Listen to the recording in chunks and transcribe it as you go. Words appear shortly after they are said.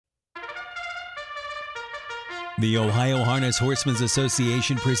The Ohio Harness Horsemen's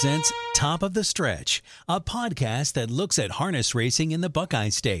Association presents Top of the Stretch, a podcast that looks at harness racing in the Buckeye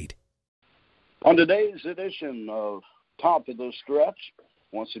State. On today's edition of Top of the Stretch,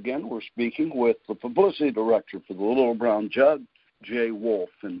 once again, we're speaking with the publicity director for the Little Brown Jug, Jay Wolf.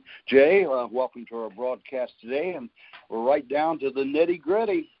 And Jay, welcome to our broadcast today, and we're right down to the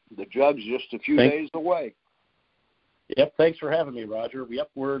nitty-gritty. The Jug's just a few days away. Yep, thanks for having me, Roger. Yep,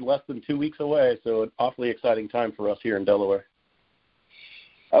 we're less than 2 weeks away, so an awfully exciting time for us here in Delaware.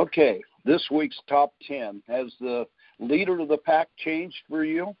 Okay, this week's top 10. Has the leader of the pack changed for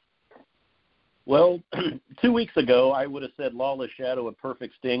you? Well, 2 weeks ago, I would have said Lawless Shadow and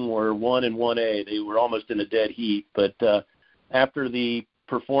Perfect Sting were 1 and 1A. They were almost in a dead heat, but after the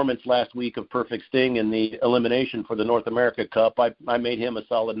performance last week of Perfect Sting in the elimination for the North America Cup, I made him a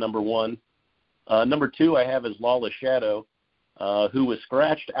solid number 1. Number 2 I have is Lawless Shadow, who was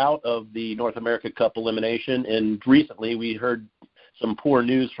scratched out of the North America Cup elimination. And recently we heard some poor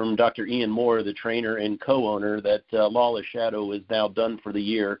news from Dr. Ian Moore, the trainer and co-owner, that Lawless Shadow is now done for the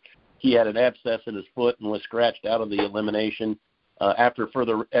year. He had an abscess in his foot and was scratched out of the elimination. After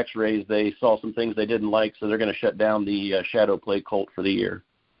further x-rays, they saw some things they didn't like, so they're going to shut down the Shadow Play Colt for the year.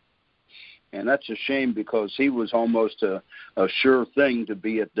 And that's a shame because he was almost a sure thing to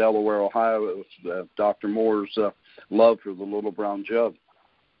be at Delaware, Ohio, with Dr. Moore's love for the Little Brown Jug.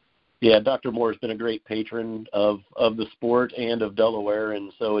 Yeah, Dr. Moore has been a great patron of the sport and of Delaware,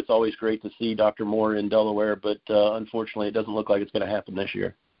 and so it's always great to see Dr. Moore in Delaware, but unfortunately it doesn't look like it's going to happen this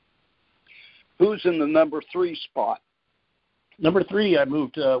year. Who's in the number 3 spot? Number 3, I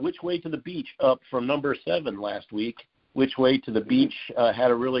moved Which Way to the Beach up from number 7 last week. Which Way to the Beach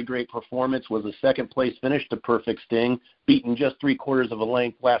had a really great performance, was a second-place finish to Perfect Sting, beaten just 3/4 of a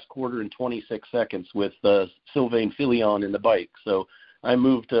length last quarter in 26 seconds with Sylvain Filion in the bike. So I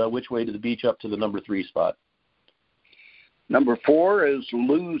moved Which Way to the Beach up to the number 3 spot. Number 4 is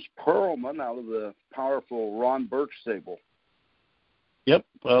Luz Pearlman out of the powerful Ron Burke stable. Yep,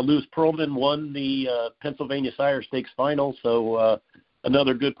 Luz Pearlman won the Pennsylvania Sire Stakes final, so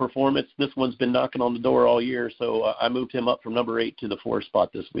another good performance. This one's been knocking on the door all year, so I moved him up from number 8 to the 4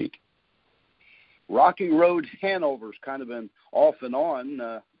 spot this week. Rocky Road Hanover's kind of been off and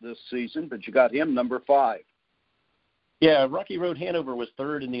on this season, but you got him number 5. Yeah, Rocky Road Hanover was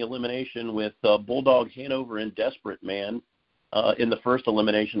 3rd in the elimination with Bulldog Hanover and Desperate Man in the first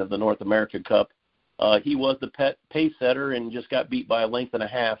elimination of the North America Cup. He was the pace setter and just got beat by a length and a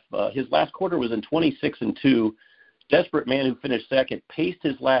half. His last quarter was in 26-2. Desperate Man, who finished second, paced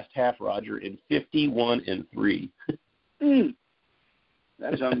his last half, Roger, in 51-3.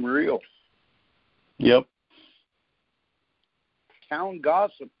 That's unreal. Yep. Town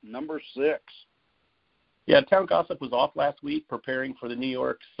Gossip, number 6. Yeah, Town Gossip was off last week preparing for the New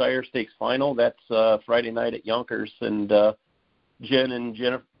York Sire Stakes final. That's Friday night at Yonkers. And Joe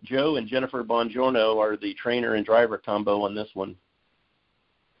and Jennifer Bongiorno are the trainer and driver combo on this one.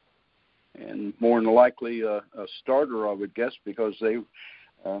 And more than likely a starter, I would guess, because they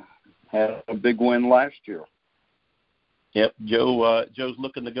had a big win last year. Yep, Joe's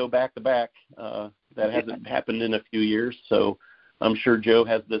looking to go back-to-back. That hasn't happened in a few years, so I'm sure Joe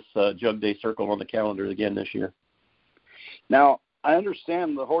has this Jug Day circle on the calendar again this year. Now, I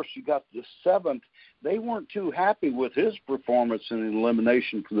understand the horse you got the 7th, they weren't too happy with his performance in the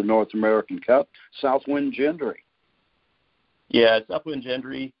elimination for the North American Cup, Southwind Gendry. Yeah, Southwind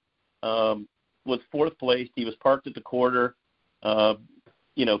Gendry was 4th place. He was parked at the quarter,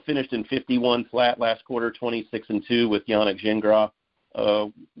 finished in 51 flat last quarter, 26-2 with Yannick Gingras.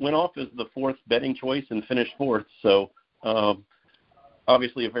 Went off as the 4th betting choice and finished 4th. So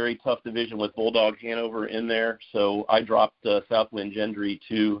obviously a very tough division with Bulldog Hanover in there. So I dropped Southwind Gendry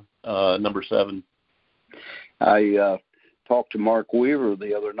to number 7. I talked to Mark Weaver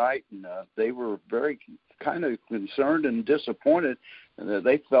the other night, and they were very kind of concerned and disappointed. And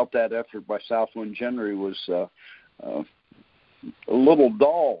they felt that effort by Southwind Gendry was a little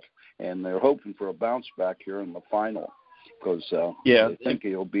dull, and they're hoping for a bounce back here in the final because they think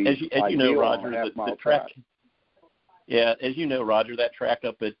he'll be as you know, Roger, the track. Yeah, as you know, Roger, that track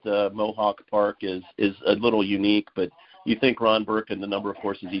up at Mohawk Park is a little unique, but you think Ron Burke and the number of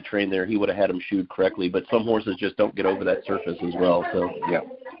horses he trained there, he would have had them shoot correctly, but some horses just don't get over that surface as well. So yeah.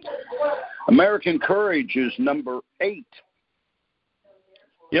 American Courage is number 8.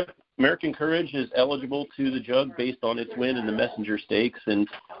 Yep, American Courage is eligible to the Jug based on its win in the Messenger Stakes, and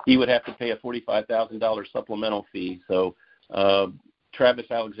he would have to pay a $45,000 supplemental fee. So Travis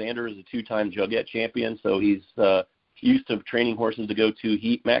Alexander is a 2-time Jugette champion, so he's used to training horses to go to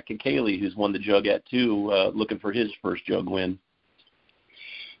heat. Matt Kakaley, who's won the Jugette too, looking for his first Jug win.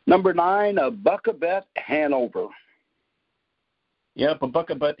 Number 9, Buckabet Hanover. Yeah,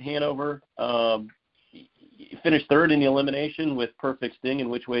 Buckabet Hanover finished third in the elimination with Perfect Sting and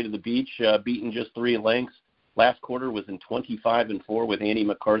Which Way to the Beach, beaten just 3 lengths. Last quarter was in 25-4 with Andy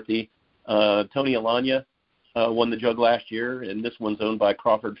McCarthy. Tony Alanya won the Jug last year, and this one's owned by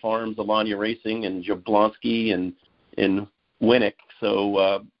Crawford Farms, Alanya Racing, and Jablonski and Winnick.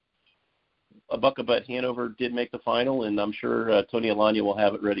 So Buckabet Hanover did make the final, and I'm sure Tony Alanya will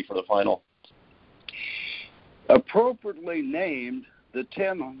have it ready for the final. Appropriately named the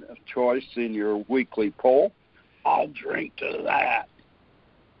 10th choice in your weekly poll. I'll drink to that.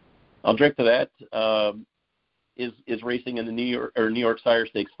 I'll drink to that. Is racing in the New York Sire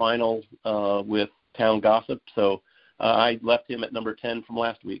Stakes final with Town Gossip. So I left him at number 10 from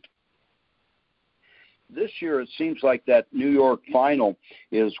last week. This year, it seems like that New York final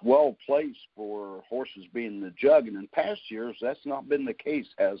is well placed for horses being in the Jug, and in past years, that's not been the case,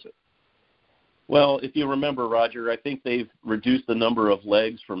 has it? Well, if you remember, Roger, I think they've reduced the number of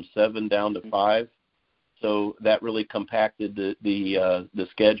legs from 7 down to 5, so that really compacted the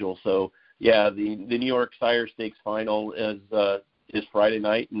schedule. So, yeah, the New York Sire Stakes final is Friday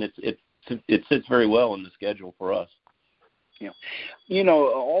night, and it sits very well in the schedule for us. Yeah, you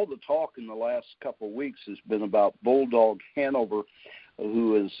know, all the talk in the last couple of weeks has been about Bulldog Hanover,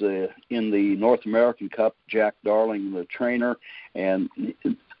 who is in the North American Cup, Jack Darling, the trainer, and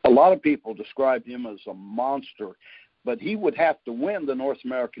a lot of people describe him as a monster, but he would have to win the North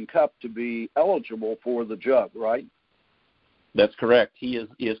American Cup to be eligible for the Jug, right? That's correct. He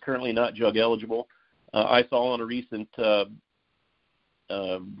is currently not Jug eligible. I saw on a recent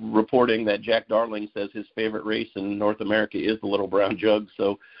reporting that Jack Darling says his favorite race in North America is the Little Brown Jug.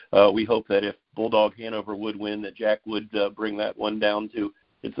 So we hope that if Bulldog Hanover would win, that Jack would bring that one down to.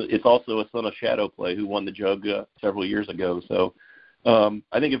 It's also a son of Shadow Play who won the Jug several years ago. So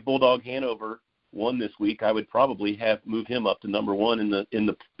I think if Bulldog Hanover won this week, I would probably move him up to number 1 in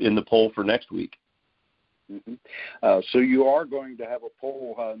the poll for next week. Mm-hmm. So you are going to have a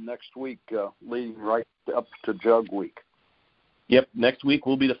poll next week leading right up to Jug week. Yep, next week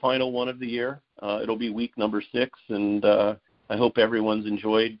will be the final one of the year. It'll be week number 6, and I hope everyone's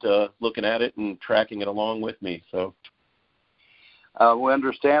enjoyed looking at it and tracking it along with me. So we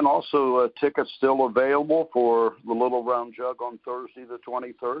understand also tickets still available for the Little Brown Jug on Thursday the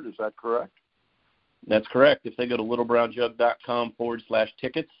 23rd. Is that correct? That's correct. If they go to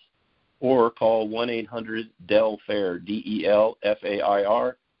littlebrownjug.com/tickets or call 1-800-DEL-FAIR,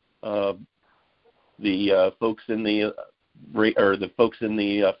 DELFAIR, the folks in the folks in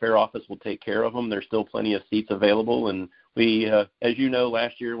the fair office will take care of them. There's still plenty of seats available, and we, as you know,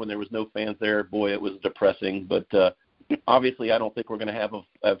 last year when there was no fans there, boy, it was depressing. But obviously, I don't think we're going to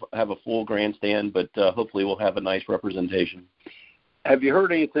have a full grandstand, but hopefully, we'll have a nice representation. Have you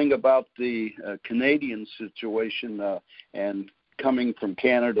heard anything about the Canadian situation and coming from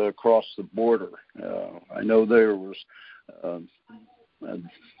Canada across the border? I know there was, or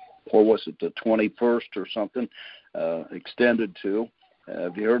was it the 21st or something? Extended to.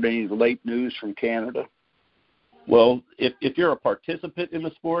 Have you heard any late news from Canada? Well, if you're a participant in the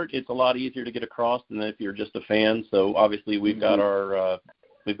sport, it's a lot easier to get across than if you're just a fan. So obviously we've got our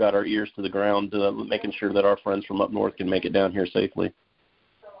ears to the ground, making sure that our friends from up north can make it down here safely.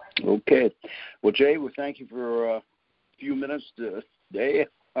 Okay. Well, Jay, we thank you for a few minutes today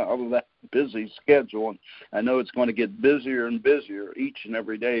out of that busy schedule. And I know it's going to get busier and busier each and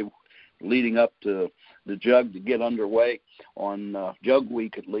every day leading up to the Jug to get underway on Jug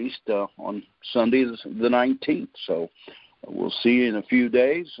Week, at least on Sunday the 19th. So we'll see you in a few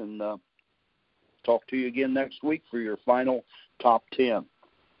days and talk to you again next week for your final top 10.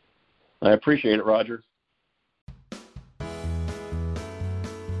 I appreciate it, Roger.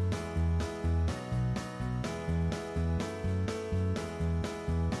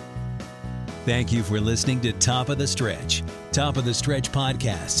 Thank you for listening to Top of the Stretch. Top of the Stretch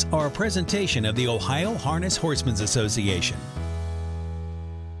podcasts are a presentation of the Ohio Harness Horsemen's Association.